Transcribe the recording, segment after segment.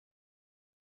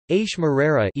Eish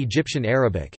merahrah Egyptian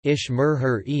Arabic, ish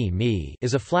merher-e-mi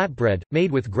is a flatbread, made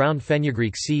with ground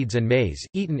fenugreek seeds and maize,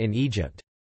 eaten in Egypt.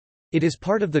 It is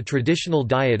part of the traditional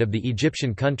diet of the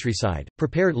Egyptian countryside,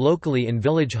 prepared locally in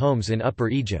village homes in Upper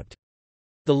Egypt.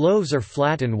 The loaves are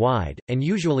flat and wide, and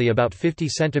usually about 50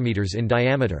 cm in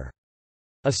diameter.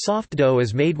 A soft dough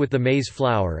is made with the maize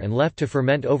flour and left to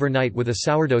ferment overnight with a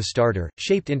sourdough starter,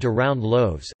 shaped into round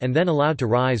loaves, and then allowed to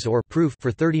rise or proof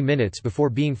for 30 minutes before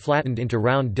being flattened into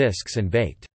round discs and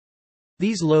baked.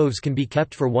 These loaves can be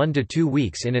kept for 1 to 2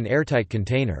 weeks in an airtight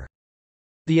container.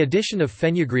 The addition of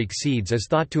fenugreek seeds is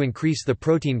thought to increase the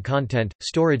protein content,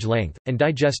 storage length, and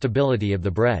digestibility of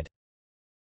the bread.